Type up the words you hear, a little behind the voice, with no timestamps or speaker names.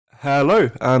Hello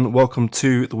and welcome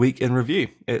to the week in review.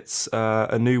 It's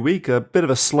a new week, a bit of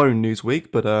a slow news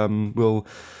week, but we'll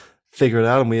figure it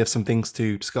out. And we have some things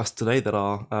to discuss today that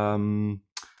are that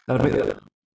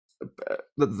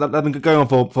have been going on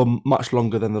for much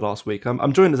longer than the last week.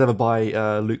 I'm joined as ever by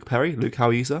Luke Perry. Luke, how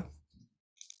are you, sir?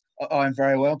 I'm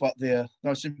very well, but the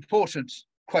most important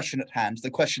question at hand, the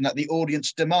question that the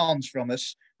audience demands from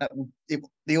us,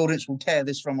 the audience will tear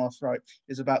this from our throat,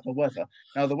 is about the weather.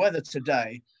 Now, the weather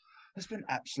today has been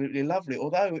absolutely lovely.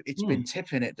 Although it's Hmm. been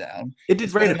tipping it down, It did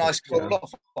it's been rain a a bit. nice cool Yeah.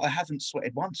 off. I haven't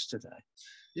sweated once today. It's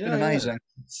been Yeah, yeah. amazing.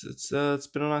 It's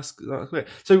been a nice way.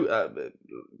 So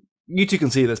you two can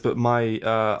see this, but my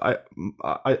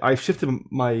I've shifted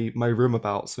my room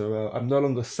about, so I'm no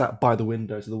longer sat by the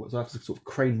window, so I have to sort of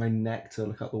crane my neck to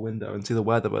look out the window and see the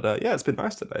weather. But yeah, it's been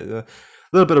nice today. A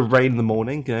little bit of rain in the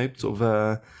morning, sort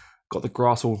of got the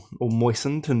grass all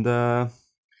moistened and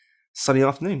sunny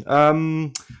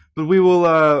afternoon. But we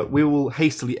will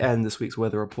hastily end this week's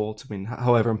weather report. I mean,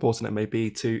 however important it may be,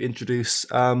 to introduce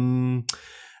the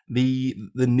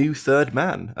new third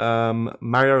man,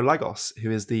 Mario Laghos, who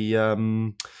is the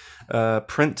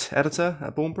print editor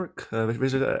at Bournebrook,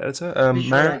 visual editor. Visual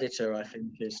Mario, editor, I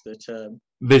think, is the term.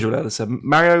 visual editor.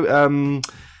 Mario,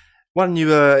 why don't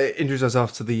you introduce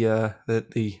yourself to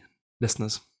the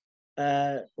listeners?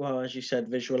 Well, as you said,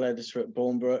 visual editor at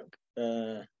Bournebrook,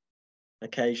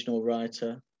 occasional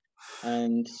writer,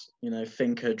 and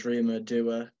thinker, dreamer,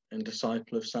 doer, and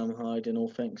disciple of Sam Hyde in all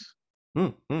things.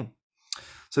 Mm, mm.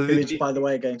 So Who is, by the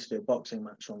way, going to do a boxing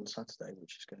match on Saturday,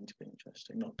 which is going to be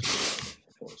interesting. Not to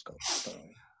before it's got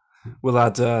started. we'll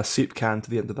add soup can to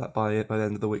the end of that by the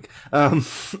end of the week.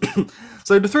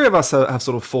 So the three of us have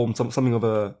sort of formed something of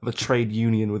a trade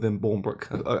union within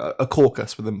Bournebrook, a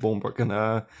caucus within Bournebrook,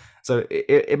 and so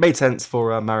it made sense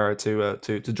for Mario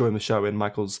to join the show in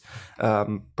Michael's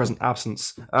present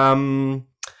absence. And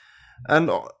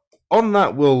on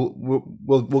that,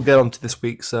 we'll get on to this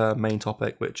week's main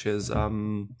topic, which is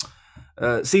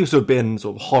seems to have been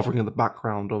sort of hovering in the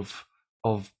background of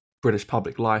British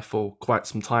public life for quite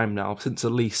some time now, since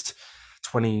at least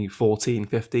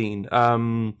 2014-15,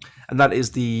 and that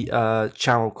is the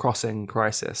Channel crossing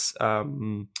crisis.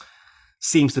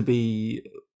 Seems to be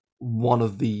one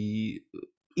of the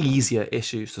easier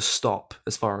issues to stop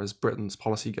as far as Britain's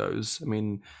policy goes. I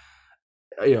mean,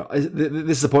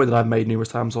 this is a point that I've made numerous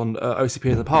times on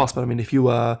OCP in the past, but I mean, if you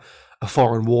were a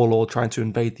foreign warlord trying to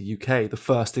invade the UK, the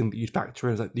first thing that you'd factor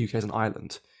in is like the UK is an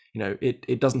island.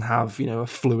 It doesn't have a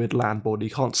fluid land border. You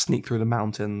can't sneak through the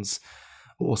mountains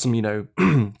or some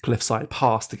cliffside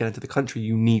pass to get into the country.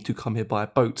 You need to come here by a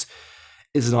boat.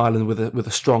 It's an island with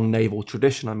a strong naval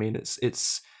tradition. I mean,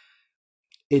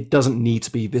 it doesn't need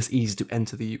to be this easy to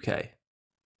enter the UK.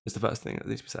 Is the first thing that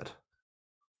needs to be said.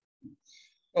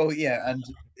 Oh yeah, and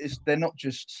they're not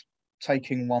just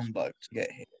taking one boat to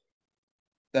get here.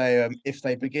 They if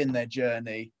they begin their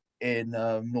journey in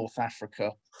North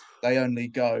Africa, they only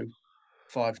go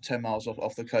 5 to 10 miles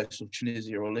off the coast of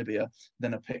Tunisia or Libya,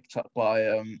 then are picked up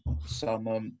by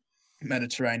some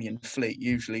Mediterranean fleet,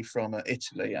 usually from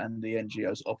Italy and the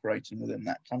NGOs operating within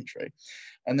that country.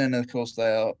 And then, of course,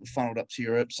 they are funneled up to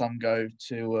Europe. Some go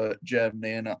to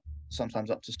Germany and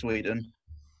sometimes up to Sweden.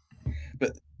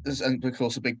 But and of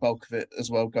course, a big bulk of it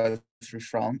as well go through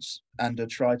France and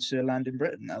try to land in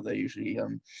Britain. Now they usually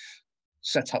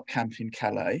set up camp in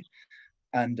Calais,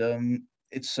 and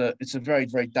it's a very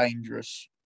very dangerous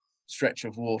stretch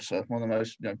of water, one of the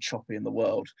most choppy in the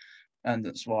world, and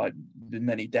that's why there's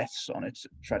many deaths on it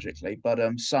tragically. But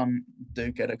some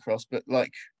do get across, but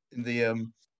like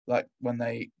like when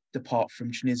they depart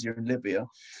from Tunisia and Libya,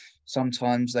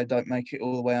 sometimes they don't make it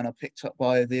all the way and are picked up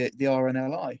by the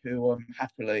RNLI, who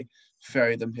happily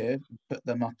ferry them here, put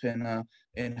them up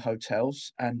in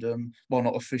hotels, and while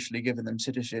not officially giving them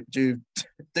citizenship, do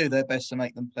their best to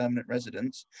make them permanent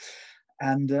residents.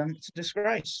 And it's a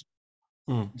disgrace.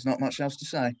 Mm. There's not much else to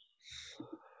say.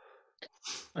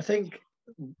 I think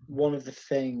one of the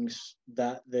things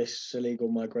that this illegal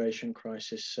migration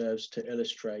crisis serves to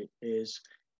illustrate is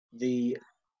the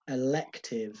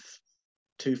elective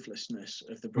toothlessness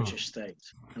of the British state.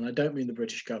 And I don't mean the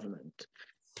British government.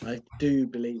 I do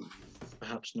believe,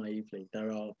 perhaps naively,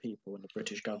 there are people in the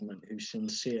British government who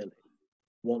sincerely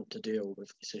want to deal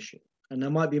with this issue. And there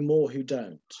might be more who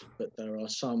don't, but there are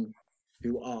some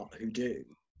who do.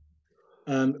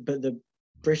 But the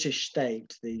British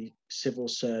state, the civil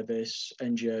service,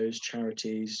 NGOs,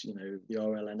 charities, the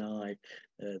RLNI,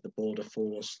 the Border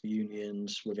Force, the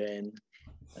unions within,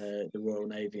 the Royal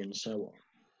Navy, and so on,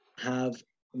 have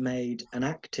made an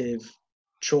active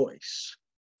choice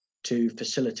to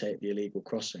facilitate the illegal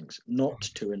crossings, not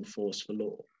to enforce the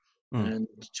law. and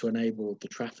to enable the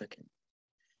trafficking.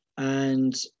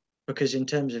 And because in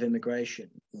terms of immigration,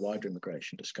 wider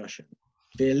immigration discussion,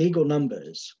 the illegal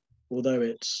numbers, although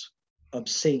it's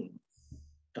obscene,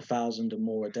 1,000 and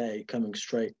more a day coming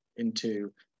straight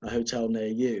into a hotel near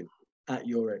you at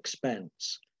your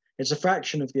expense, it's a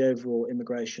fraction of the overall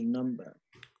immigration number,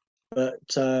 but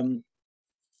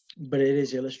it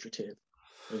is illustrative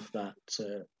of that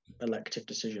elective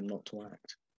decision not to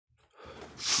act.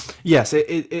 Yes,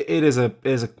 it is a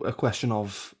question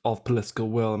of political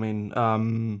will. I mean,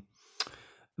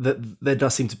 that there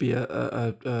does seem to be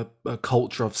a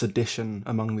culture of sedition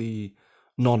among the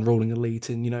non-ruling elite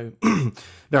in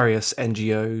various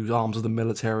NGOs, arms of the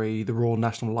military, the Royal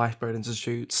National Lifeboat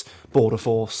Institutes, Border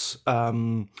Force,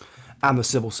 and the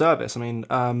civil service. I mean,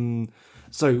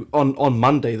 so on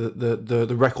Monday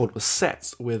the record was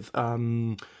set with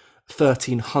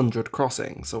 1,300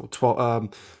 crossings, or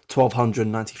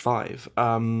 1,295,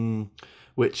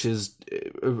 which is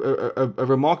a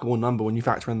remarkable number when you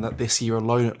factor in that this year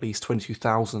alone at least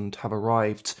 22,000 have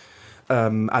arrived,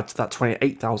 add to that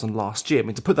 28,000 last year. I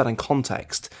mean, to put that in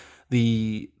context,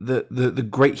 the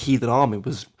Great Heathen Army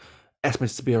was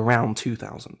estimated to be around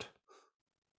 2,000.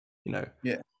 Yeah.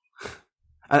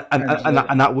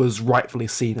 And that was rightfully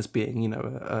seen as being,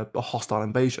 a hostile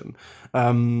invasion.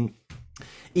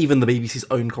 Even the BBC's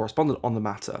own correspondent on the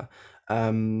matter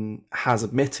has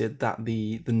admitted that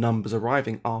the numbers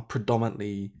arriving are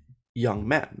predominantly young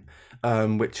men,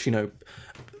 which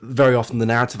very often the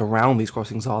narrative around these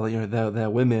crossings are that they're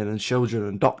women and children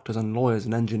and doctors and lawyers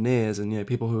and engineers and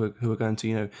people who are going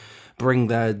to bring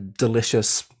their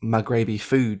delicious Maghrebi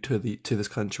food to this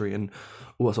country and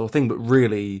all that sort of thing. But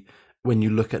really, when you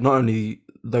look at not only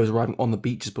those arriving on the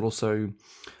beaches but also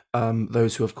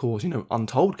those who have caused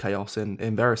untold chaos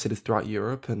in various cities throughout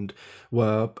Europe and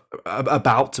were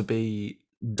about to be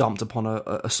dumped upon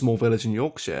a small village in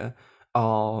Yorkshire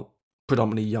are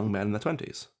predominantly young men in their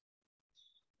 20s.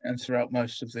 And throughout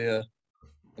most of the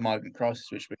migrant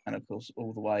crisis, which began, of course,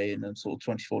 all the way in sort of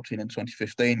 2014 and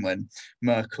 2015, when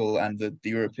Merkel and the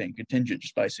European contingent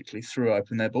just basically threw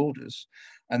open their borders.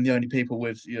 And the only people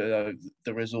with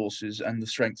the resources and the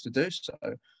strength to do so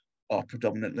are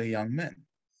predominantly young men.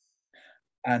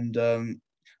 And I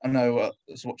know I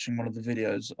was watching one of the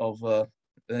videos of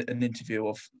an interview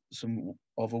of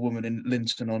a woman in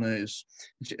Linton-on-Ouse,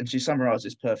 and she summarised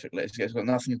this perfectly. It's got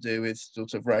nothing to do with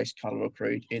sort of race, colour, or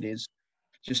creed. It is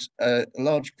just a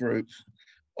large group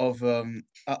of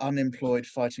unemployed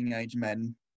fighting-age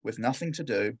men with nothing to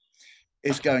do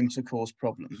is going to cause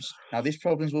problems. Now, these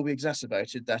problems will be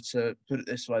exacerbated. That, put it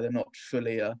this way, they're not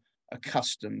fully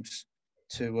accustomed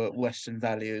to Western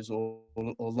values or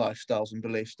lifestyles and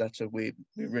beliefs that we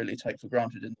really take for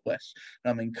granted in the West.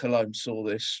 I mean, Cologne saw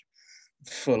this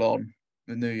full on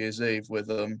the New Year's Eve with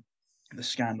the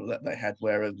scandal that they had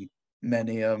where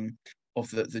many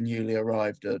of the newly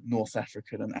arrived North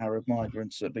African and Arab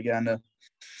migrants began a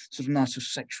sort of night of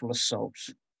sexual assault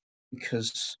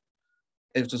because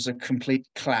it was a complete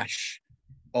clash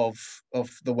of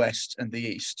the West and the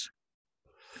East.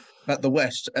 But the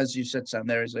West, as you said, Sam,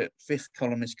 there is a fifth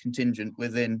colonist contingent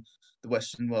within the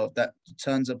Western world that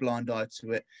turns a blind eye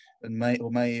to it and may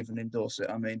even endorse it.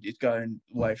 I mean, it's going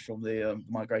away from the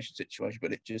migration situation,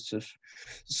 but it just sort of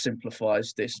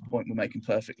simplifies this point we're making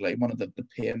perfectly. One of the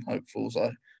PM hopefuls,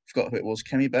 I forgot who it was,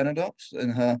 Kemi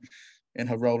Benedott, in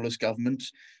her role as government,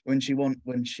 when she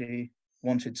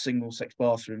wanted single-sex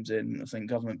bathrooms in, I think,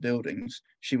 government buildings,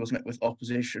 she was met with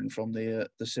opposition from the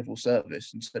civil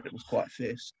service and said it was quite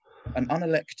fierce. An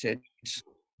unelected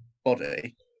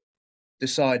body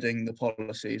deciding the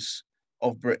policies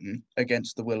of Britain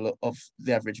against the will of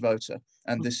the average voter.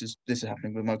 And this is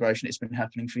happening with migration. It's been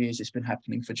happening for years. It's been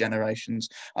happening for generations.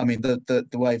 I mean, the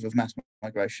wave of mass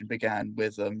migration began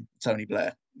with Tony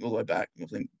Blair all the way back, I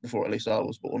think, before at least I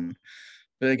was born.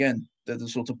 But again, the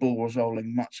sort of ball was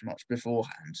rolling much, much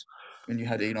beforehand when you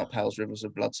had Enoch Powell's Rivers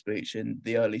of Blood speech in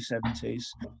the early 70s.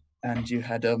 And you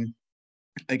had,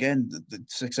 again, the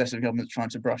successive governments trying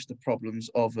to brush the problems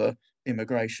of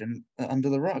immigration under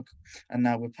the rug. And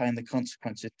now we're paying the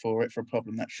consequences for it, for a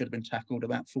problem that should have been tackled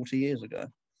about 40 years ago.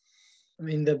 I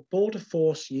mean, the Border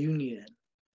Force Union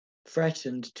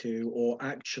threatened to, or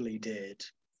actually did,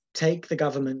 take the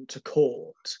government to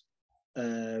court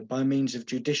by means of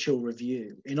judicial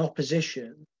review in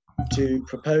opposition to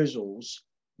proposals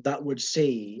that would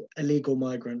see illegal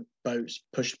migrant boats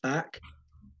pushed back.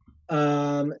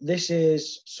 This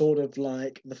is sort of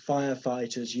like the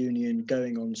firefighters union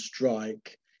going on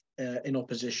strike in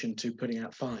opposition to putting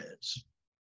out fires.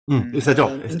 It's their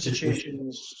job.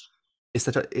 Institutions. It's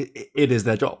their job. It is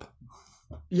their job.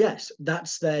 Yes,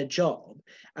 that's their job.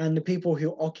 And the people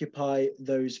who occupy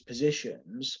those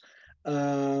positions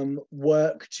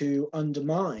work to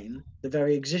undermine the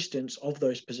very existence of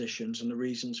those positions and the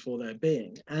reasons for their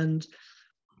being. And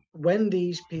when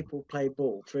these people play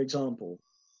ball, for example,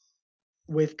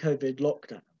 with COVID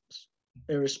lockdowns,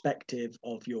 irrespective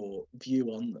of your view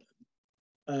on them,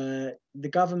 the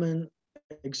government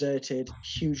exerted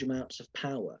huge amounts of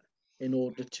power in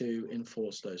order to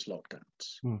enforce those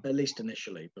lockdowns, at least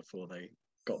initially, before they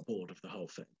got bored of the whole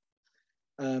thing.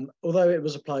 Although it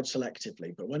was applied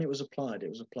selectively, but when it was applied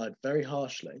very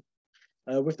harshly.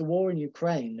 With the war in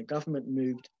Ukraine, the government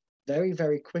moved very,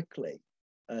 very quickly,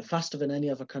 faster than any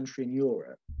other country in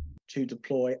Europe, to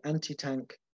deploy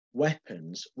anti-tank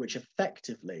weapons, which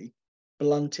effectively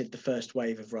blunted the first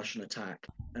wave of Russian attack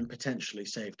and potentially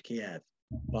saved Kiev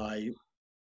by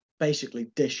basically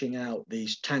dishing out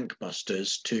these tank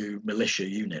busters to militia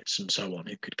units and so on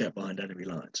who could get behind enemy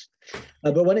lines.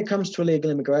 But when it comes to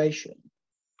illegal immigration,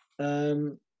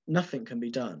 nothing can be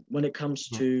done. When it comes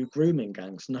to grooming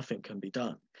gangs, nothing can be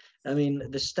done. I mean,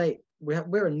 the state,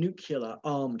 we're a nuclear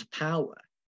armed power.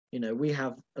 You know, we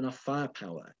have enough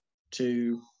firepower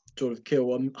to sort of kill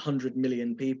 100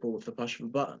 million people with the push of a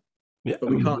button. Yeah,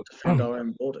 but we can't defend our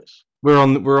own borders. We're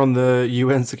on the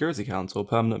UN Security Council,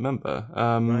 permanent member.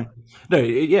 Right. No,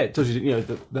 yeah, it tells you, you know,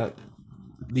 that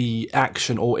the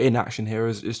action or inaction here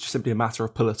is just simply a matter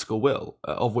of political will,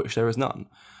 of which there is none.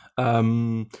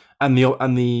 And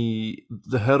the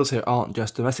hurdles here aren't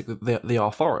just domestic; they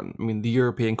are foreign. I mean, the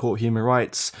European Court of Human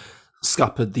Rights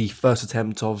scuppered the first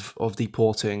attempt of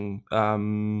deporting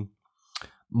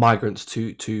migrants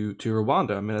to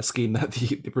Rwanda. I mean, a scheme that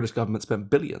the British government spent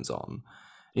billions on.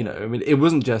 You know, I mean, it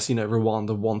wasn't just, you know,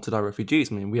 Rwanda wanted our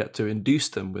refugees. I mean, we had to induce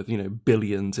them with, you know,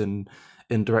 billions in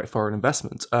direct foreign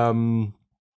investment.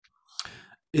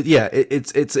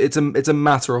 It's a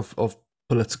matter of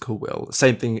political will.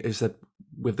 Same thing is said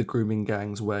with the grooming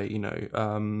gangs, where, you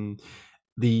know,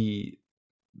 the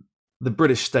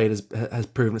British state has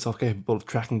proven itself capable of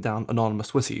tracking down anonymous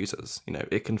Twitter users. You know,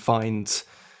 it can find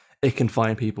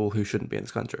people who shouldn't be in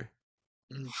this country.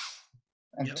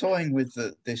 I'm toying with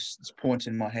this point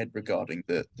in my head regarding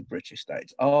the British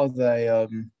state. Are they? I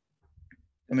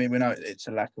mean, we know it's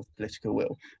a lack of political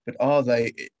will, but are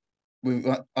they? We've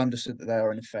understood that they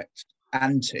are in effect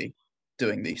anti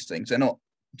doing these things. They're not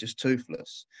just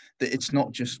toothless. That it's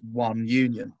not just one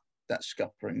union that's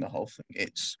scuppering the whole thing.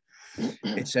 It's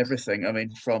everything. I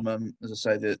mean, from as I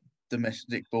say, the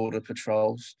domestic border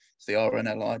patrols, the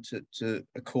RNLI, to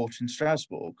a court in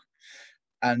Strasbourg.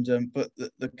 And but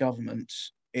the government,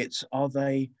 are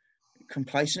they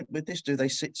complacent with this? Do they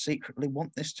secretly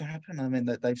want this to happen? I mean,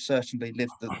 they've certainly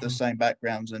lived the same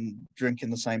backgrounds and drink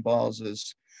in the same bars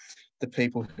as the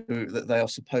people that they are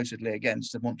supposedly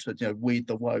against and want to, you know, weed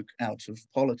the woke out of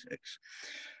politics.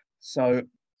 So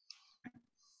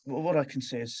what I can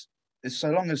see is so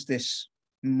long as this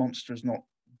monster is not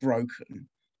broken,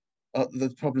 the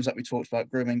problems that we talked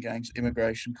about, grooming gangs,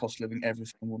 immigration, cost of living,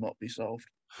 everything will not be solved.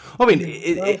 I mean,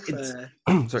 it's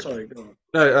sorry, go on.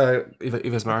 No,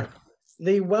 Eva's Mara.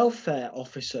 The welfare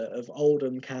officer of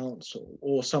Oldham Council,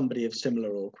 or somebody of similar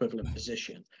or equivalent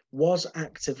position, was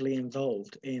actively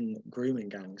involved in grooming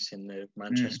gangs in the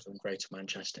Manchester and Greater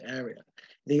Manchester area.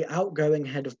 The outgoing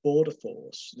head of Border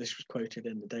Force, this was quoted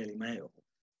in the Daily Mail,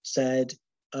 said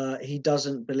he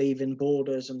doesn't believe in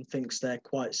borders and thinks they're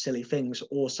quite silly things,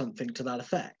 or something to that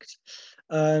effect.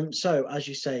 So, as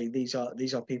you say, these are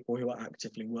people who are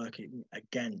actively working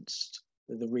against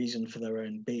the reason for their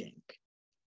own being.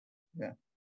 Yeah.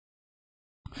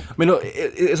 I mean,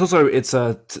 it's to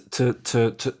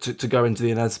go into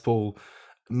the inevitable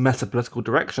meta-political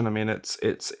direction. I mean, it's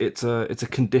a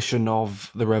condition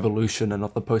of the revolution and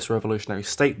of the post-revolutionary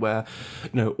state where,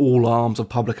 you know, all arms of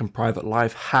public and private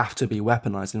life have to be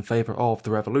weaponized in favor of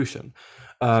the revolution.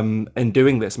 In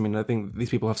doing this, I mean, I think these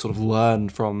people have sort of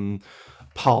learned from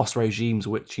past regimes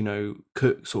which, you know,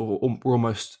 were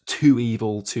almost too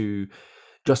evil to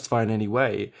justify in any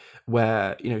way,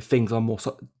 where, you know, things are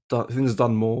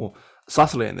done more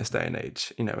subtly in this day and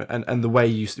age, you know, and the way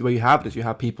you have it is you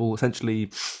have people essentially,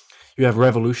 you have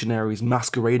revolutionaries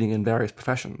masquerading in various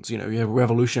professions. You know, you have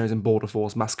revolutionaries in border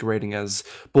force masquerading as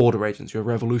border agents. You have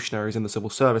revolutionaries in the civil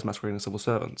service masquerading as civil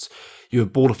servants. You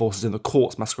have border forces in the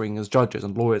courts masquerading as judges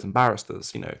and lawyers and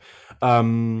barristers. You know,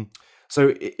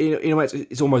 so in a way,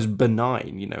 it's almost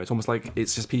benign. You know, it's almost like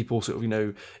it's just people sort of, you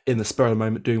know, in the spur of the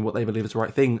moment doing what they believe is the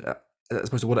right thing, as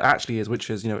opposed to what it actually is, which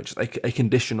is, you know, it's just a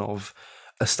condition of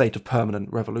a state of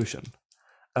permanent revolution.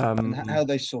 And how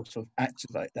they sort of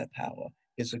activate their power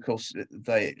is, of course,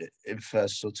 they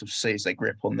first sort of seize their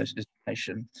grip on this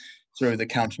nation through the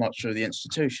countermarch through the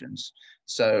institutions.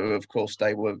 So, of course,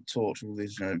 they were taught all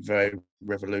these very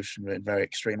revolutionary and very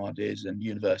extreme ideas in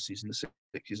universities in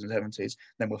the 60s and 70s,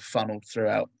 then were funneled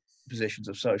throughout positions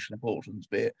of social importance,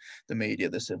 be it the media,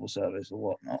 the civil service, or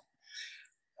whatnot.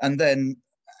 And then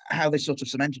how they sort of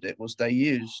cemented it was they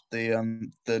used the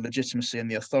legitimacy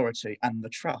and the authority and the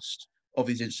trust of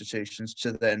these institutions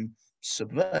to then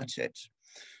subvert it.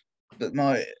 But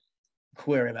my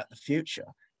query about the future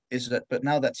is that, but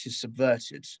now that is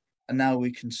subverted, and now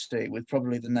we can see with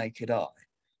probably the naked eye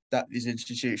that these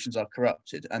institutions are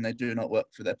corrupted and they do not work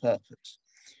for their purpose.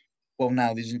 Well,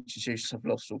 now these institutions have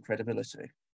lost all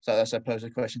credibility. So I suppose the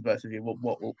question to both of you: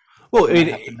 what will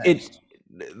happen next?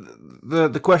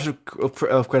 The question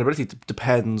of credibility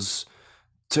depends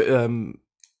to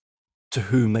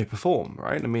whom they perform,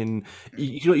 right? I mean,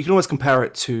 you can always compare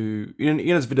it to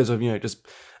there's videos of just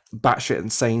batshit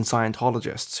insane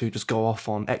Scientologists who just go off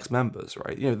on ex-members,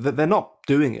 right? They're not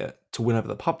doing it to win over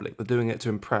the public; they're doing it to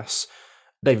impress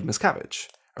David Miscavige,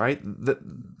 right?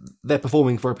 They're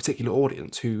performing for a particular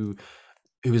audience who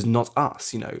is not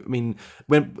us. I mean,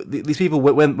 when these people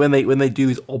when they do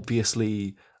these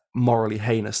obviously morally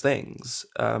heinous things,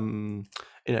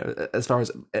 as far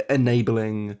as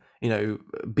enabling,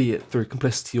 be it through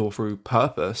complicity or through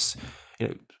purpose,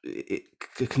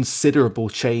 a considerable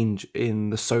change in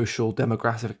the social,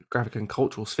 demographic, and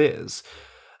cultural spheres.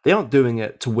 They aren't doing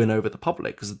it to win over the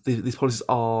public, because these policies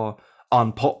are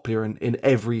unpopular in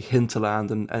every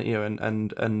hinterland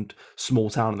and small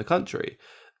town in the country.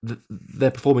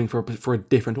 They're performing for a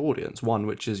different audience, one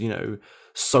which is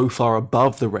so far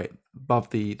above the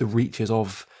reaches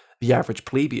of the average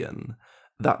plebeian,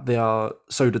 that they are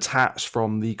so detached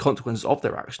from the consequences of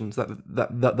their actions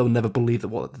that they'll never believe that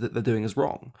what they're doing is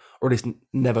wrong, or at least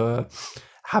never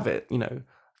have it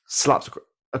slapped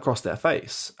across their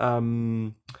face.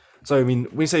 So I mean,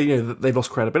 we say that they've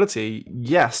lost credibility,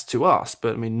 yes, to us,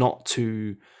 but I mean not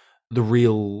to the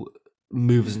real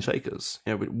movers and shakers,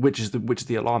 which is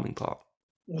the alarming part.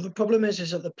 Well, the problem is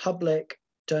that the public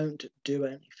don't do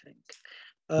anything.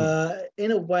 In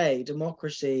a way,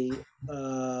 democracy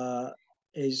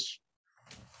is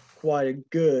quite a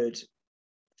good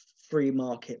free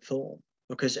market form,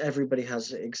 because everybody has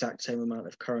the exact same amount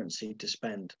of currency to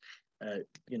spend,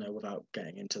 without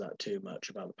getting into that too much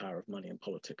about the power of money and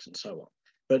politics and so on.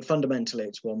 But fundamentally,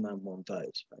 it's one man, one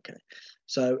vote. Okay.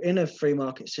 So in a free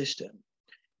market system,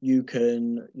 you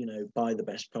can, buy the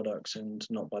best products and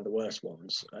not buy the worst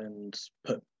ones, and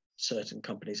put certain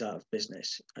companies out of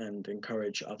business and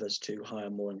encourage others to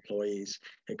hire more employees,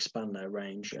 expand their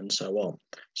range, and so on.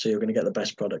 So you're going to get the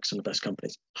best products and the best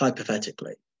companies,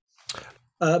 hypothetically.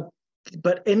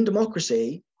 But in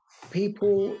democracy,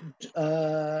 people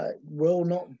will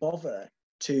not bother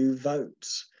to vote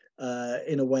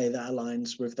in a way that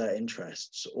aligns with their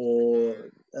interests,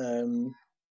 or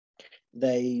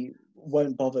they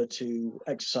won't bother to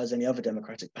exercise any other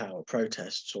democratic power,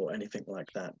 protests or anything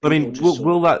like that. I mean,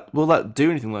 will that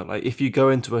do anything like if you go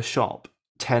into a shop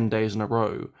 10 days in a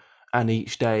row and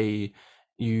each day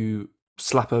you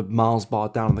slap a Mars bar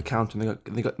down on the counter and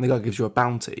the guy gives you a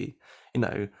bounty,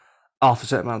 after a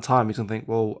certain amount of time he's going to think,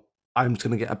 well, I'm just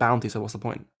going to get a bounty, so what's the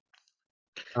point?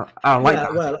 I don't like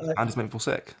that. Well, I just make me feel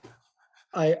sick.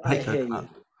 I hear you.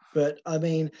 But I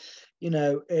mean,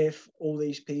 if all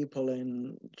these people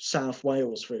in South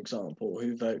Wales, for example,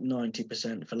 who vote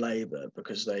 90% for Labour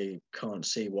because they can't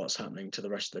see what's happening to the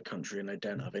rest of the country and they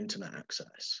don't have internet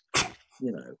access,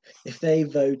 if they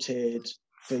voted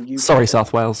for UKIP, sorry,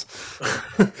 South Wales,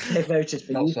 they voted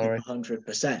for UKIP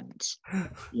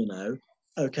 100%,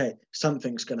 okay,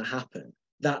 something's going to happen.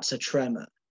 That's a tremor.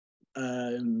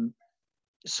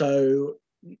 So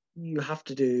you have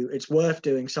to it's worth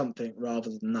doing something rather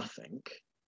than nothing.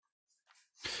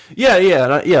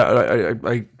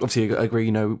 I obviously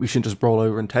agree. We shouldn't just roll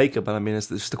over and take it, but I mean, it's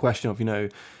just a question of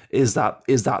is that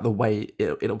the way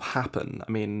it'll happen?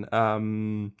 I mean, I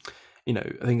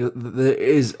think there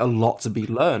is a lot to be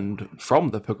learned from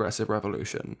the Progressive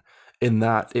Revolution, in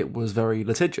that it was very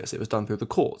litigious. It was done through the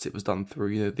courts. It was done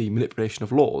through the manipulation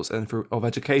of laws and of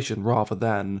education, rather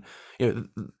than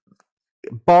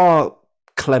bar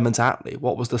Clement Attlee,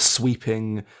 what was the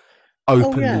sweeping,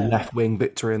 openly left-wing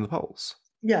victory in the polls?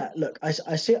 Yeah, look, I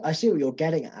see what you're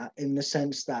getting at, in the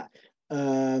sense that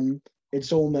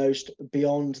it's almost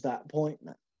beyond that point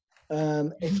now.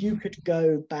 If you could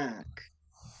go back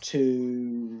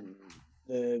to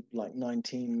the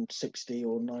 1960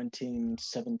 or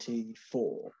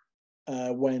 1974,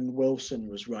 when Wilson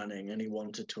was running and he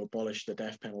wanted to abolish the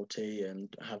death penalty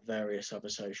and have various other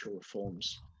social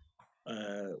reforms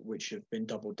which have been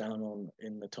doubled down on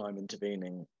in the time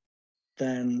intervening,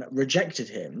 then rejected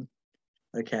him.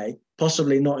 Okay,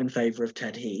 possibly not in favour of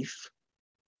Ted Heath,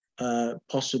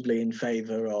 possibly in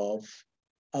favour of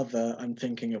other, I'm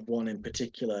thinking of one in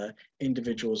particular,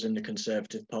 individuals in the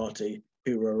Conservative Party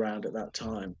who were around at that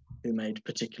time, who made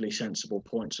particularly sensible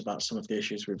points about some of the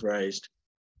issues we've raised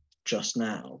just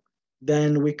now,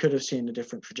 then we could have seen a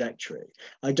different trajectory.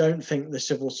 I don't think the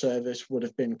civil service would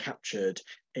have been captured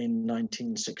in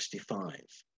 1965.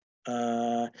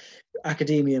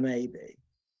 Academia, maybe.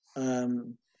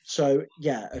 So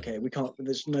yeah, okay, we can't.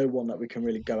 There's no one that we can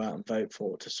really go out and vote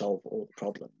for to solve all the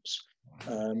problems.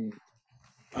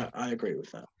 I agree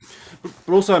with that.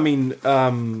 But also, I mean, I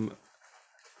mean,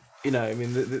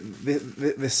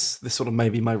 this sort of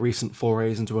maybe my recent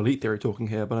forays into elite theory talking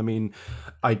here, but I mean,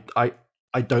 I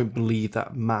don't believe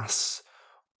that mass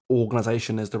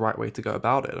organization is the right way to go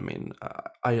about it. I mean,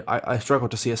 I struggle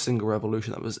to see a single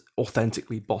revolution that was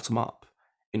authentically bottom up.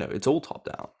 It's all top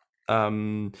down.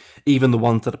 Even the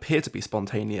ones that appear to be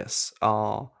spontaneous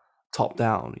are top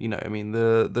down. I mean,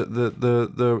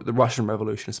 the Russian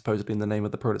Revolution is supposedly in the name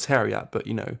of the proletariat, but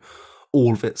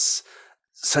all of its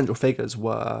central figures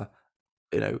were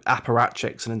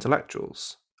apparatchiks and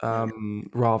intellectuals,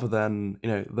 rather than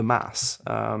the mass.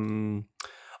 I'm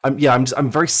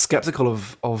very skeptical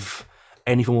of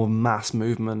any form of mass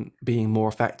movement being more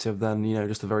effective than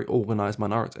just a very organized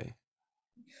minority.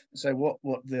 So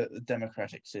what the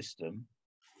democratic system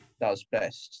does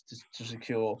best to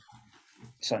secure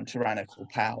some tyrannical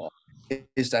power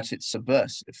is that it's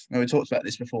subversive. Now, we talked about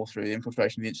this before through the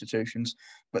infiltration of the institutions,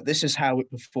 but this is how it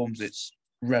performs its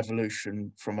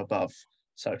revolution from above,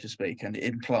 so to speak, and it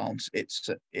implants its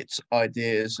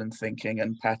ideas and thinking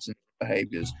and patterns of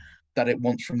behaviours that it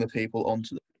wants from the people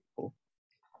onto the people.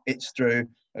 It's through,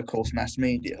 of course, mass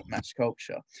media, mass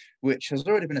culture, which has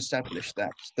already been established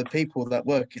that the people that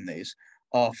work in these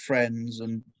are friends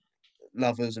and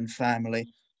lovers and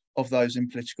family of those in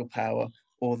political power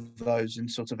or those in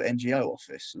sort of NGO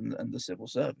office and the civil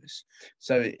service.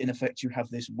 So in effect, you have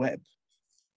this web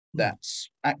that's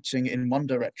acting in one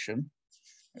direction,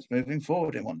 it's moving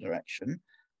forward in one direction,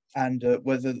 and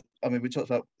we talked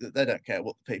about that they don't care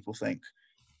what the people think,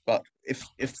 but if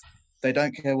they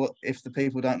don't care if the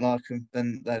people don't like them,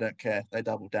 then they don't care. They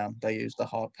double down. They use the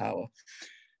hard power.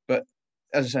 But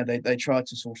as I said, they try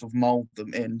to sort of mold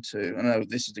them into, I know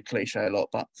this is a cliche a lot,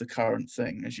 but the current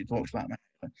thing, as you talked about,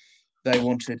 they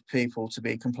wanted people to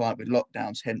be compliant with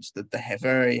lockdowns, hence the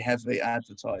very heavy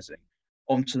advertising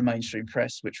onto the mainstream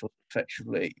press, which was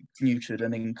effectively muted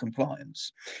and in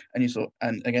compliance. And you saw,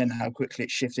 and again, how quickly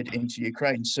it shifted into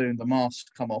Ukraine. Soon the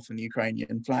masks come off and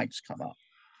Ukrainian flags come up.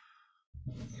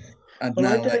 And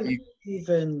well, now I don't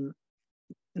even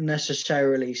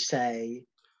necessarily say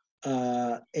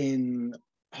in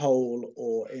whole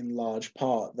or in large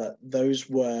part that those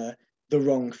were the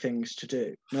wrong things to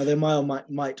do. Now, they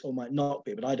might or might not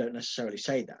be, but I don't necessarily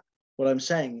say that. What I'm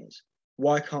saying is,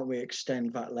 why can't we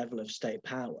extend that level of state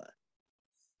power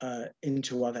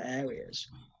into other areas?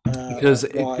 Because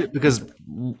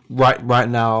right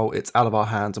now it's out of our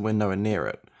hands and we're nowhere near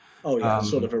it. Oh yeah, it's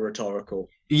sort of a rhetorical.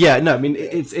 Yeah, no, I mean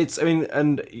it's. I mean,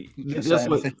 and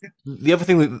the other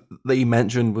thing that you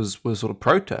mentioned was sort of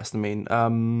protest. I mean,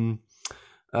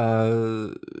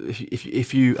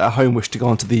 if you at home wish to go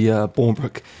onto the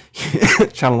Bournebrook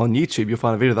channel on YouTube, you'll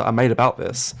find a video that I made about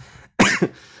this,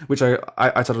 which I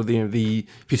titled the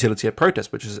futility of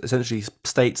protest, which is essentially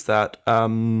states that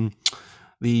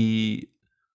the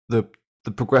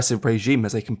progressive regime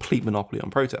has a complete monopoly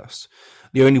on protest.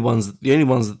 The only ones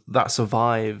that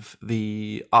survive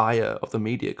the ire of the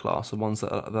media class are ones that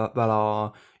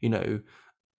are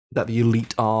that the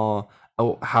elite are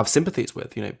or have sympathies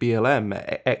with.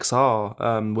 BLM,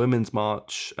 XR, Women's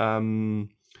March, all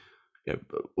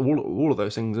of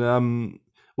those things.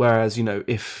 Whereas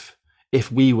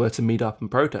if we were to meet up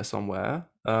and protest somewhere,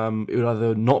 it would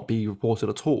either not be reported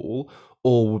at all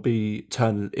or would be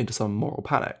turned into some moral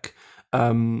panic.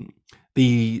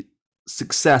 The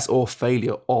success or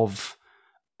failure of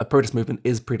a protest movement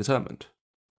is predetermined.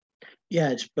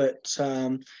 Yes, but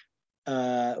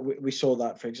we saw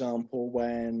that, for example,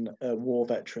 when war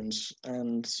veterans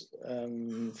and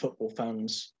football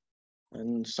fans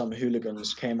and some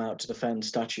hooligans came out to defend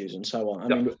statues and so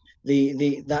on. I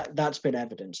mean, that's been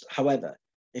evidenced. However,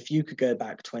 if you could go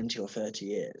back 20 or 30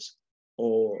 years,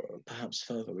 or perhaps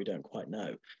further, we don't quite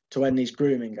know, to when these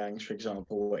grooming gangs, for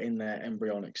example, were in their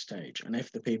embryonic stage, and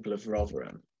if the people of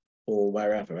Rotherham or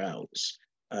wherever else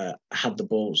had the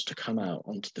balls to come out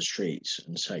onto the streets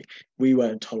and say, we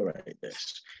won't tolerate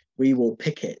this, we will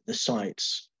picket the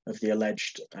sites of the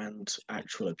alleged and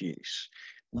actual abuse,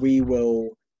 we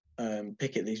will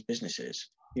picket these businesses,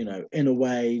 in a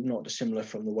way not dissimilar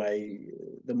from the way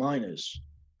the miners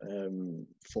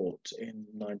fought in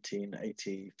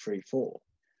 1983-4.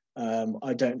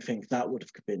 I don't think that would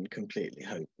have been completely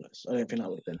hopeless. I don't think that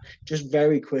would have been. Just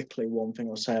very quickly, one thing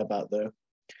I'll say about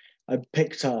I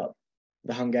picked up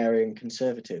the Hungarian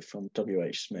Conservative from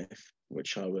W.H. Smith,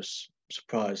 which I was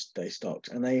surprised they stopped.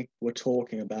 And they were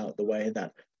talking about the way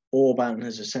that Orban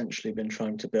has essentially been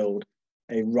trying to build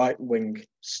a right-wing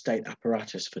state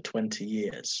apparatus for 20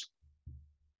 years.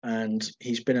 And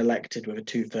he's been elected with a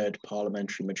 2/3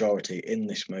 parliamentary majority in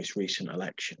this most recent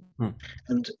election.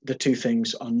 And the two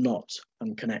things are not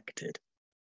unconnected.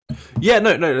 Yeah,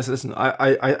 no. Listen.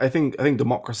 I think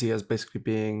democracy as basically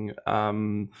being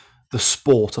the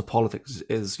sport of politics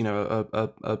is a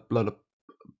load of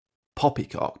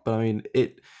poppycock. But I mean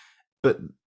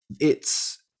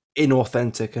its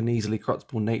inauthentic and easily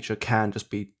corruptible nature can just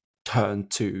be turned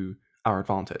to our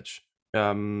advantage.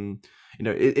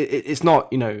 It's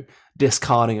not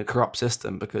discarding a corrupt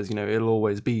system, because it'll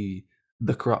always be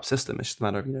the corrupt system. It's just a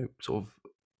matter of sort of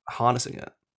harnessing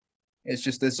it. It's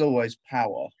just there's always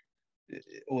power.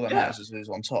 All that matters is who's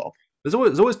on top. There's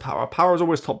always power. Power is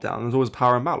always top down. There's always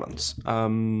power imbalance.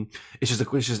 It's just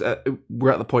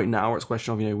we're at the point now where it's a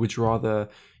question of would you rather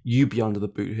you be under the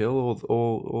boot heel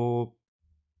or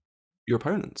your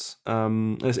opponents?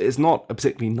 It's not a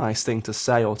particularly nice thing to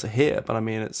say or to hear, but I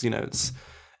mean it's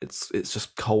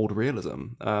just cold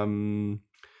realism.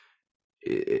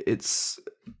 It's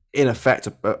in effect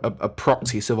a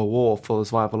proxy civil war for the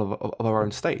survival of our own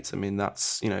states. I mean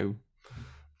that's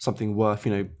something worth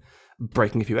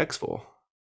breaking a few eggs for.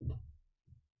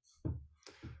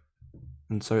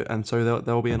 And so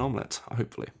there will be an omelette,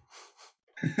 hopefully.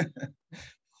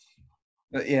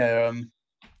 But yeah,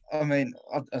 I mean,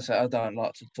 I don't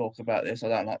like to talk about this. I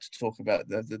don't like to talk about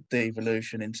the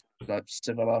devolution into like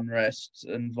civil unrest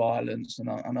and violence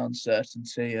and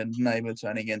uncertainty and neighbour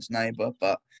turning against neighbour.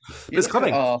 But it's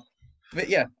coming. But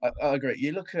yeah, I agree.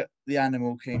 You look at the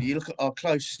animal kingdom. You look at our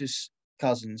closest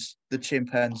cousins, the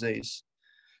chimpanzees.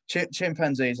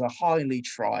 Chimpanzees are highly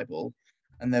tribal,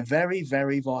 and they're very,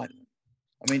 very violent.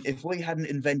 I mean, if we hadn't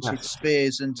invented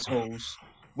spears and tools,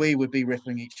 we would be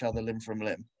ripping each other limb from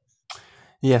limb.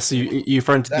 Yes, so you're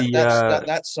referring to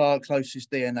that's our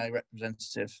closest DNA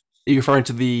representative. You're referring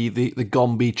to the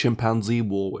Gombe chimpanzee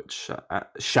war, which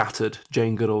shattered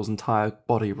Jane Goodall's entire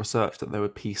body of research that they were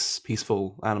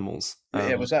peaceful animals.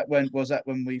 Was that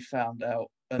when we found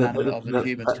out an animal other than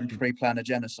humans can pre-plan a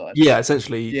genocide? Yeah,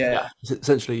 essentially. Yeah.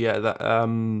 That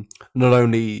not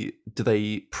only do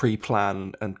they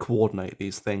pre-plan and coordinate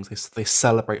these things, they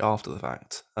celebrate after the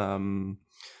fact.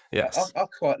 Yes, I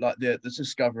quite like the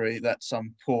discovery that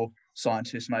some poor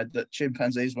scientists made that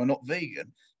chimpanzees were not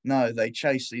vegan. No, they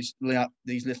chase these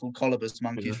little colobus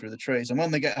monkeys through the trees, and when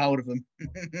they get hold of them,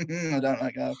 I don't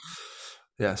let go.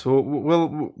 Yes,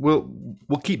 we'll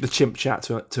keep the chimp chat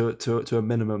to a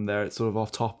minimum there. It's sort of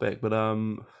off topic, but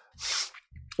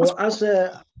Well, as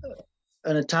an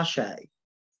attaché,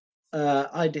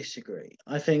 I disagree.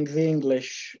 I think the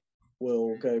English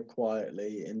will go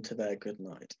quietly into their good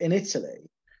night. In Italy,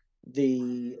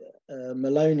 the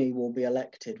Meloni will be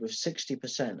elected with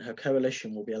 60%. Her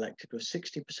coalition will be elected with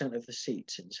 60% of the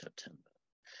seats in September.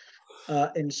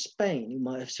 In Spain, you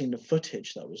might have seen the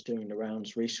footage that was doing the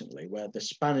rounds recently, where the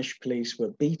Spanish police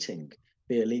were beating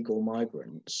the illegal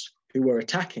migrants, who were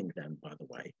attacking them, by the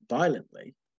way,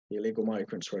 violently. The illegal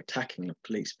migrants were attacking the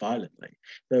police violently.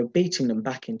 They were beating them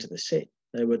back into the sea.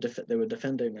 They were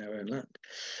defending their own land.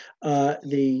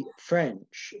 The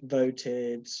French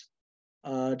voted.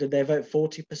 Did they vote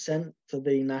 40% for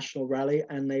the national rally?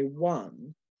 And they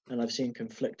won, and I've seen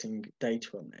conflicting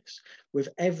data on this, with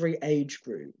every age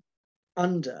group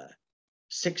under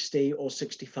 60 or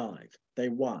 65, they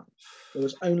won. It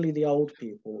was only the old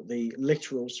people, the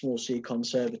literal small c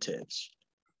conservatives,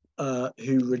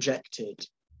 who rejected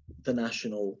the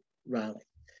national rally.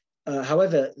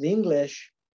 However, the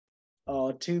English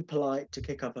are too polite to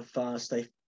kick up a fuss. They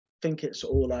think it's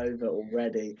all over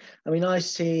already. I mean, I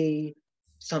see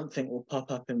something will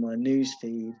pop up in my news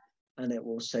feed and it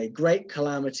will say, great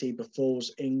calamity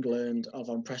befalls England of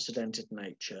unprecedented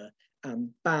nature.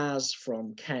 And Baz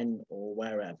from Kent or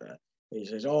wherever, he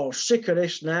says, oh, sick of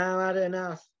this now, had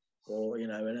enough. Or,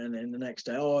 and then the next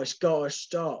day, oh, it's got to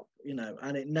stop, and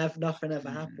nothing ever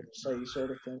happens. So you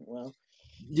sort of think, well,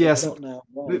 yes, not now.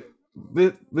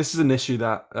 This is an issue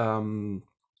that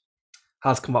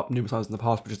has come up numerous times in the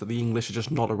past, which is that the English are just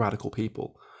not a radical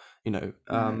people. I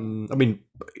mean,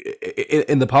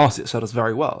 in the past it served us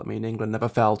very well. I mean, England never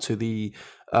fell to the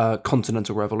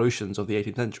continental revolutions of the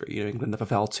 18th century. England never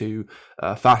fell to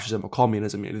fascism or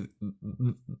communism.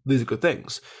 These are good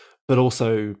things, but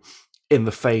also in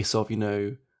the face of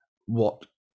what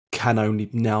can only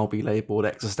now be labelled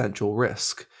existential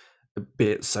risk,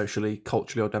 be it socially,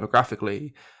 culturally, or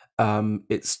demographically,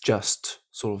 it's just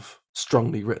sort of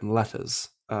strongly written letters.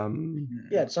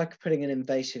 Yeah, it's like putting an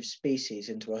invasive species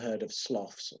into a herd of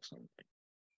sloths or something.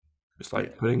 It's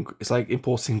like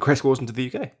importing grey squirrels into the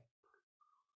UK.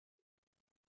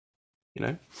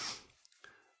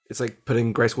 It's like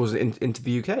putting grey squirrels into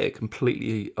the UK, a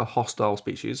completely hostile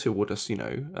species who will just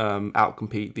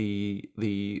outcompete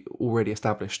the already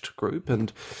established group.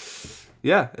 And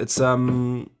yeah, it's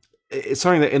something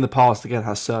that in the past again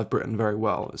has served Britain very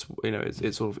well. It's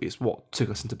what took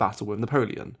us into battle with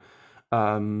Napoleon,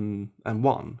 and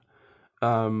won.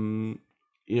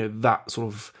 That sort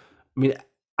of, I mean,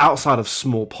 outside of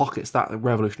small pockets, that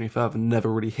revolutionary fervor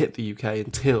never really hit the UK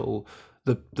until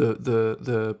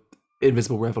the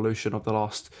invisible revolution of the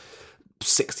last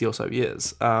 60 or so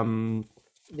years. The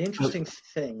interesting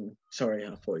thing. Sorry,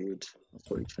 I thought you'd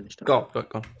finished. Go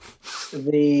on.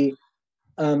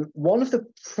 One of the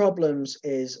problems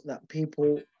is that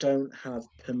people don't have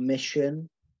permission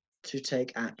to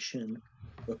take action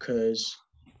because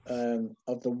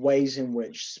of the ways in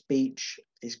which speech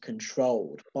is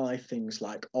controlled by things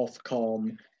like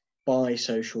Ofcom, by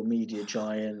social media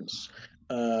giants,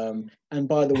 and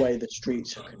by the way the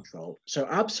streets are controlled. So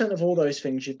absent of all those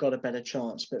things, you've got a better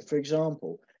chance. But for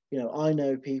example, I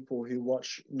know people who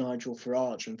watch Nigel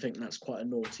Farage and think that's quite a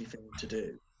naughty thing to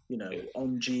do,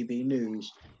 on GB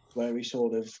News, where he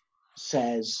sort of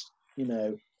says,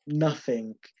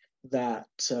 nothing that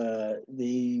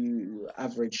the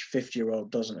average 50-year-old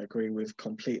doesn't agree with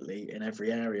completely in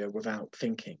every area without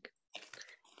thinking.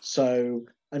 So,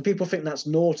 and people think that's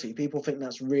naughty. People think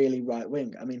that's really right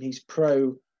wing. I mean, he's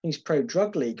pro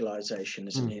drug legalization,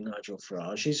 isn't he, Nigel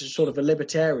Farage? He's a sort of a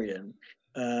libertarian.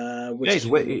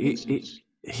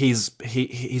 He's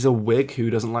a Whig who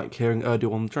doesn't like hearing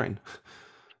Urdu on the train.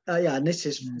 And this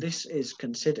is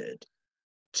considered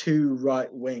too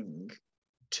right wing,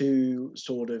 too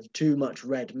much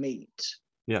red meat.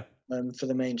 Yeah. For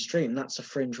the mainstream, that's a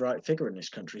fringe right figure in this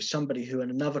country. Somebody who in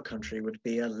another country would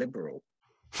be a liberal.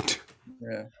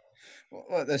 Yeah.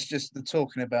 Well, that's just the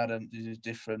talking about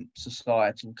different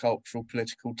societal, cultural,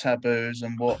 political taboos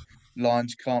and what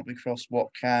lines can't be crossed, what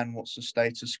can, what's the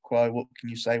status quo, what can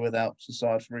you say without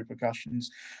societal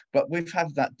repercussions. But we've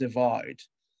had that divide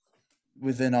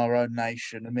within our own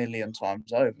nation a million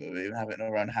times over. We have it in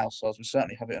our own households. We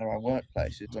certainly have it in our own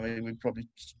workplaces. I mean, we probably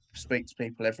speak to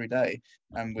people every day,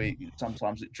 and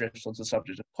sometimes it drifts onto the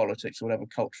subject of politics or whatever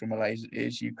cultural malaise it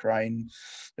is, Ukraine,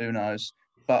 who knows.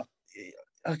 But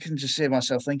I can just see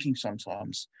myself thinking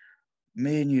sometimes,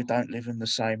 me and you don't live in the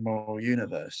same moral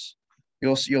universe.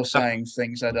 You're saying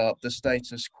things that are the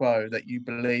status quo that you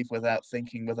believe without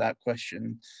thinking, without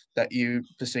question, that you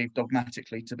perceive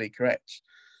dogmatically to be correct.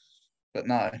 But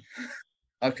no,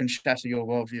 I can shatter your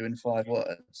worldview in 5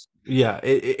 words. Yeah,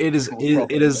 it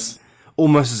is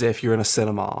almost as if you're in a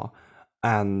cinema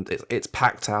and it's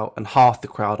packed out and half the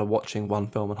crowd are watching one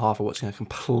film and half are watching a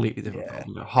completely different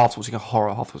film. Half watching a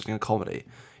horror, half watching a comedy.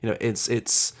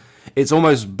 It's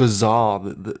almost bizarre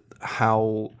that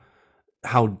how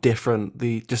different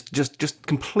just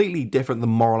completely different the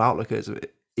moral outlook is,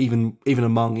 even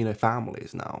among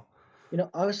families now.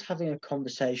 I was having a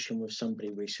conversation with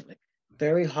somebody recently,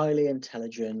 very highly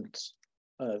intelligent,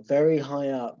 very high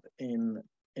up in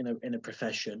a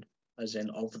profession, as in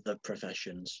of the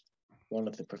professions, one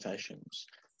of the professions,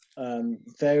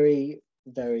 very,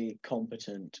 very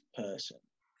competent person.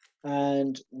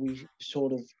 And we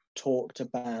sort of talked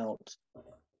about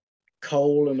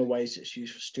coal and the ways it's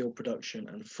used for steel production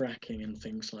and fracking and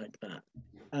things like that.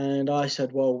 And I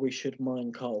said, well, we should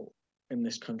mine coal in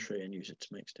this country and use it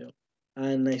to make steel.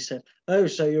 And they said, oh,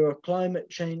 so you're a climate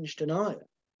change denier.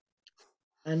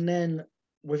 And then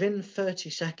within 30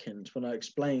 seconds, when I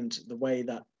explained the way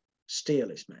that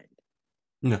steel is made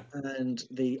and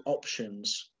the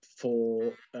options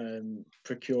for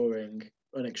procuring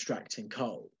and extracting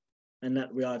coal, and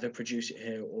that we either produce it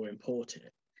here or import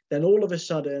it, then all of a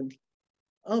sudden,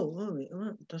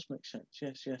 it does make sense.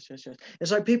 Yes.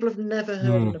 It's like people have never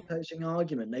heard an opposing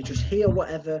argument. They just hear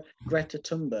whatever Greta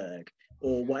Thunberg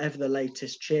or whatever the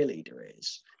latest cheerleader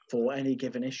is for any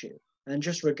given issue and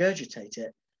just regurgitate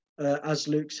it, as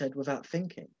Luke said, without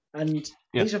thinking. And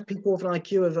these are people with an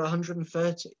IQ of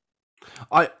 130.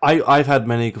 I've had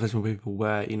many conversations with people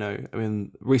where, I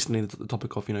mean, recently the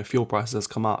topic of, fuel prices has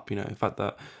come up, the fact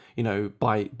that,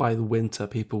 by the winter,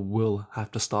 people will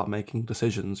have to start making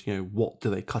decisions. What do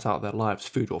they cut out of their lives,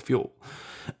 food or fuel?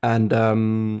 And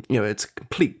it's a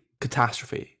complete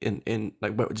catastrophe in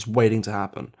like just waiting to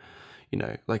happen.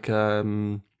 Like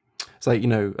it's like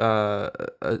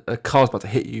a car's about to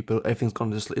hit you, but everything's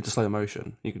gone into slow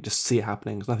motion. You can just see it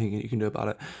happening. There's nothing you can do about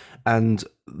it. And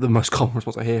the most common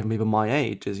response I hear from people my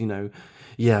age is,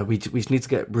 yeah, we just need to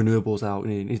get renewables out.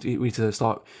 We need to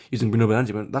start using renewable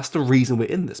energy. But that's the reason we're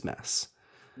in this mess.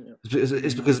 Yeah.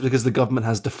 It's because the government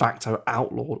has de facto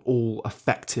outlawed all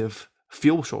effective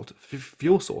fuel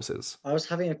sources. I was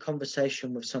having a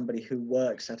conversation with somebody who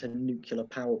works at a nuclear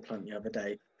power plant the other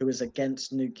day, who is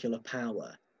against nuclear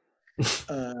power,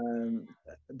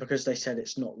 because they said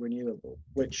it's not renewable,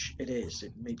 which it is.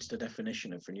 It meets the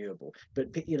definition of renewable.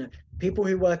 But people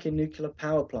who work in nuclear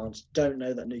power plants don't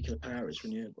know that nuclear power is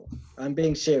renewable. I'm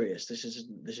being serious. This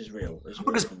is real.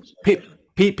 Because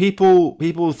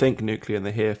people think nuclear and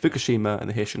they hear Fukushima and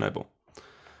they hear Chernobyl.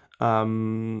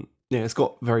 It's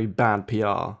got very bad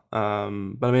PR.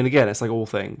 But I mean, again, it's like all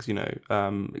things.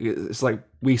 It's like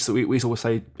we sort of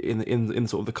say in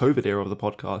sort of the COVID era of the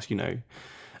podcast.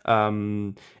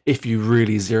 If you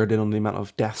really zeroed in on the amount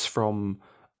of deaths from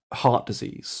heart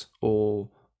disease or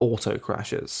auto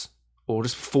crashes or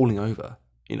just falling over,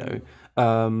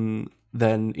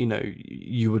 then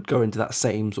you would go into that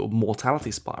same sort of mortality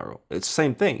spiral. It's the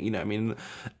same thing. I mean,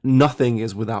 nothing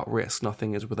is without risk,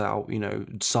 nothing is without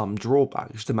some drawback.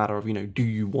 It's just a matter of do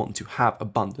you want to have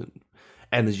abundant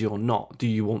energy or not? Do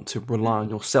you want to rely on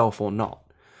yourself or not?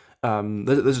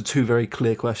 Those are two very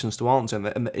clear questions to answer,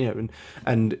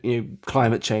 and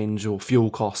climate change or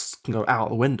fuel costs can go out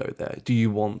the window there. Do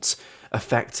you want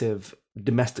effective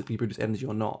domestically produced energy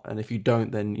or not? And if you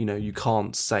don't, then you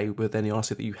can't say with any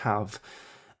honesty that you have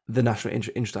the national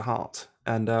interest at heart.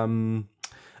 And on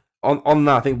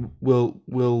that, I think we'll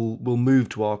move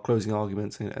to our closing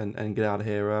arguments and get out of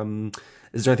here.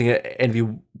 Is there anything any of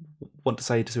you want to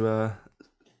say to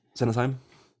send us home?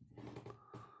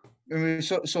 We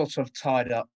sort of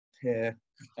tied up here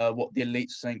what the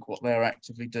elites think, what they're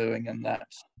actively doing, and that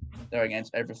they're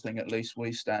against everything at least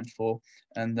we stand for.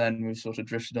 And then we've sort of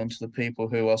drifted onto the people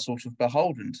who are sort of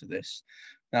beholden to this.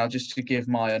 Now, just to give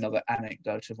another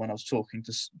anecdote of when I was talking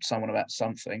to someone about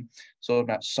something,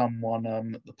 about someone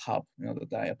at the pub the other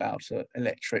day about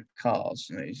electric cars.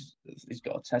 He's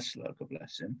got a Tesla, God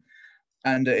bless him.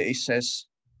 And he says,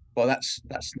 well, that's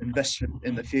an investment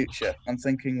in the future. I'm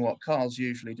thinking, what, cars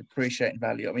usually depreciate in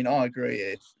value. I mean, I agree.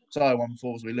 If Taiwan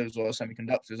falls, we lose all our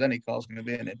semiconductors, any car's going to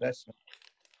be an investment.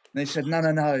 And they said, no,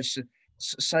 it's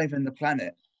saving the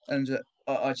planet. And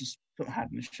I just put my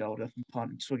hand on his shoulder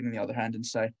and swigging the other hand and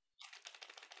say,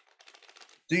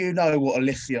 do you know what a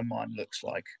lithium mine looks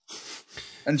like?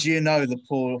 And do you know the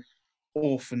poor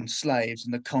orphan slaves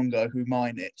in the Congo who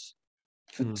mine it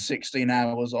for 16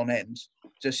 hours on end,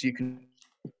 just so you can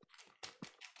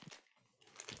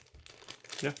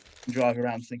drive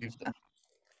around thinking of that.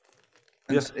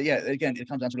 And again, it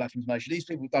comes down to lack of information. These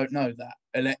people don't know that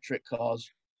electric cars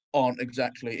aren't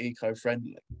exactly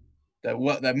eco-friendly.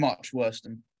 They're much worse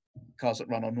than cars that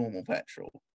run on normal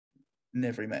petrol in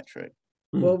every metric.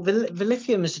 Well, the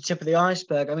lithium is the tip of the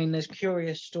iceberg. I mean, there's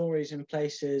curious stories in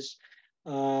places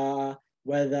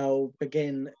where they'll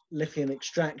begin lithium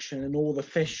extraction and all the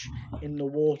fish in the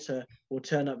water will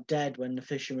turn up dead when the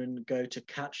fishermen go to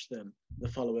catch them the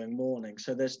following morning.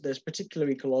 So there's particular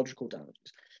ecological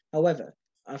damages. However,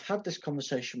 I've had this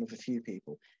conversation with a few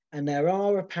people, and there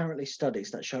are apparently studies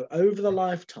that show over the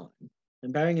lifetime,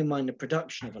 and bearing in mind the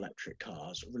production of electric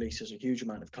cars releases a huge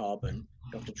amount of carbon.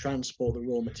 You have to transport the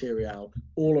raw material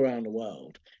all around the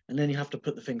world, and then you have to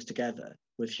put the things together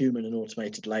with human and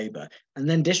automated labor, and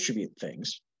then distribute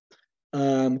things.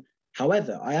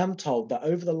 However, I am told that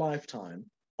over the lifetime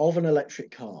of an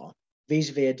electric car,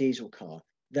 vis-a-vis a diesel car,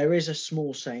 there is a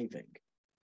small saving.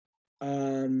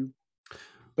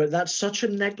 But that's such a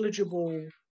negligible,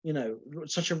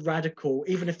 such a radical,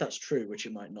 even if that's true, which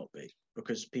it might not be,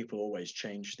 because people always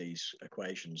change these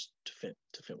equations to fit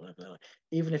whatever they like.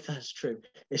 Even if that's true,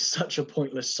 it's such a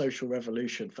pointless social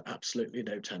revolution for absolutely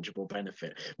no tangible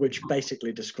benefit, which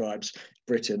basically describes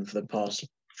Britain for the past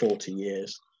 40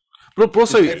 years. But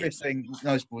also, everything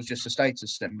noticeable is just a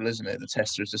status symbol, isn't it? The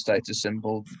Tesla is a status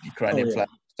symbol, the Ukrainian flag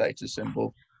is a status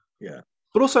symbol. Yeah.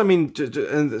 But also, I mean,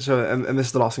 and this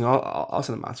is the last thing I'll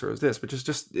say the matter is this, but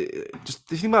just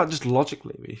think about it just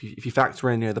logically. If you factor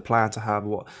in, the plan to have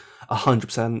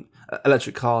 100%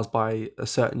 electric cars by a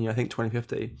certain year, I think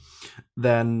 2050,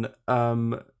 then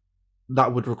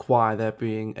that would require there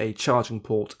being a charging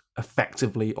port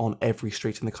effectively on every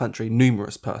street in the country,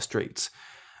 numerous per street.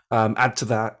 Add to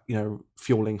that,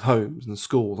 fueling homes and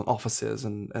schools and offices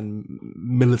and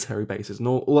military bases and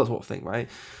all that sort of thing, right?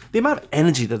 The amount of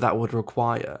energy that would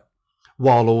require,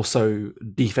 while also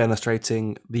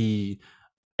defenestrating the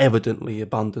evidently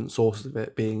abundant sources of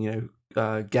it being,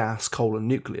 gas, coal, and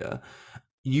nuclear,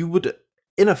 you would,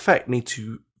 in effect, need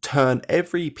to turn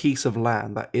every piece of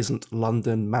land that isn't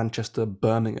London, Manchester,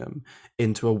 Birmingham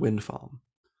into a wind farm,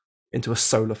 into a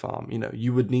solar farm.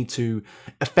 You would need to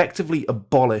effectively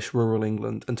abolish rural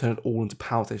England and turn it all into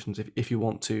power stations if you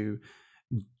want to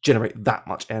generate that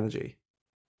much energy.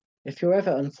 If you're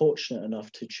ever unfortunate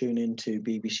enough to tune into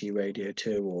BBC Radio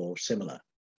 2 or similar,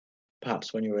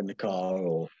 perhaps when you're in the car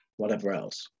or whatever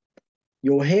else,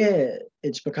 you'll hear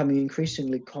it's becoming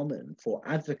increasingly common for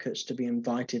advocates to be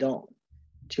invited on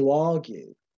to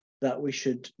argue that we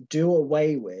should do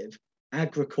away with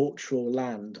agricultural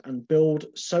land and build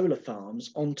solar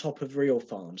farms on top of real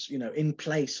farms, in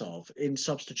place of, in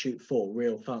substitute for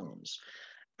real farms.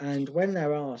 And when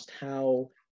they're asked how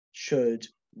should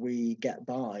we get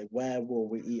by, where will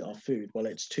we eat our food? Well,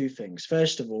 it's two things.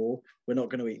 First of all, we're not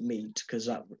going to eat meat because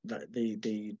that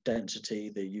the density,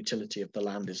 the utility of the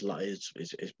land is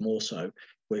more so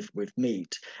with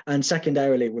meat. And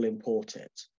secondarily, we'll import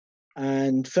it.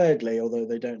 And thirdly, although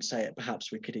they don't say it,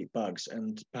 perhaps we could eat bugs,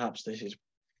 and perhaps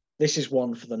this is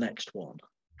one for the next one.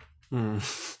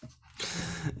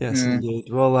 Yes, indeed.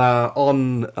 Well,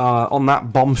 on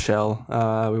that bombshell,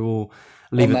 we will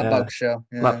leave it there. Bugshell,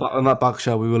 On that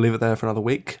bugshell, we will leave it there for another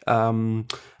week.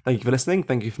 Thank you for listening.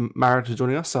 Thank you, Mario, for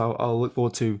joining us. I'll look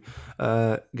forward to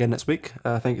again next week.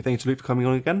 Thank you to Luke for coming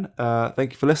on again.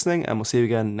 Thank you for listening, and we'll see you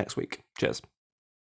again next week. Cheers.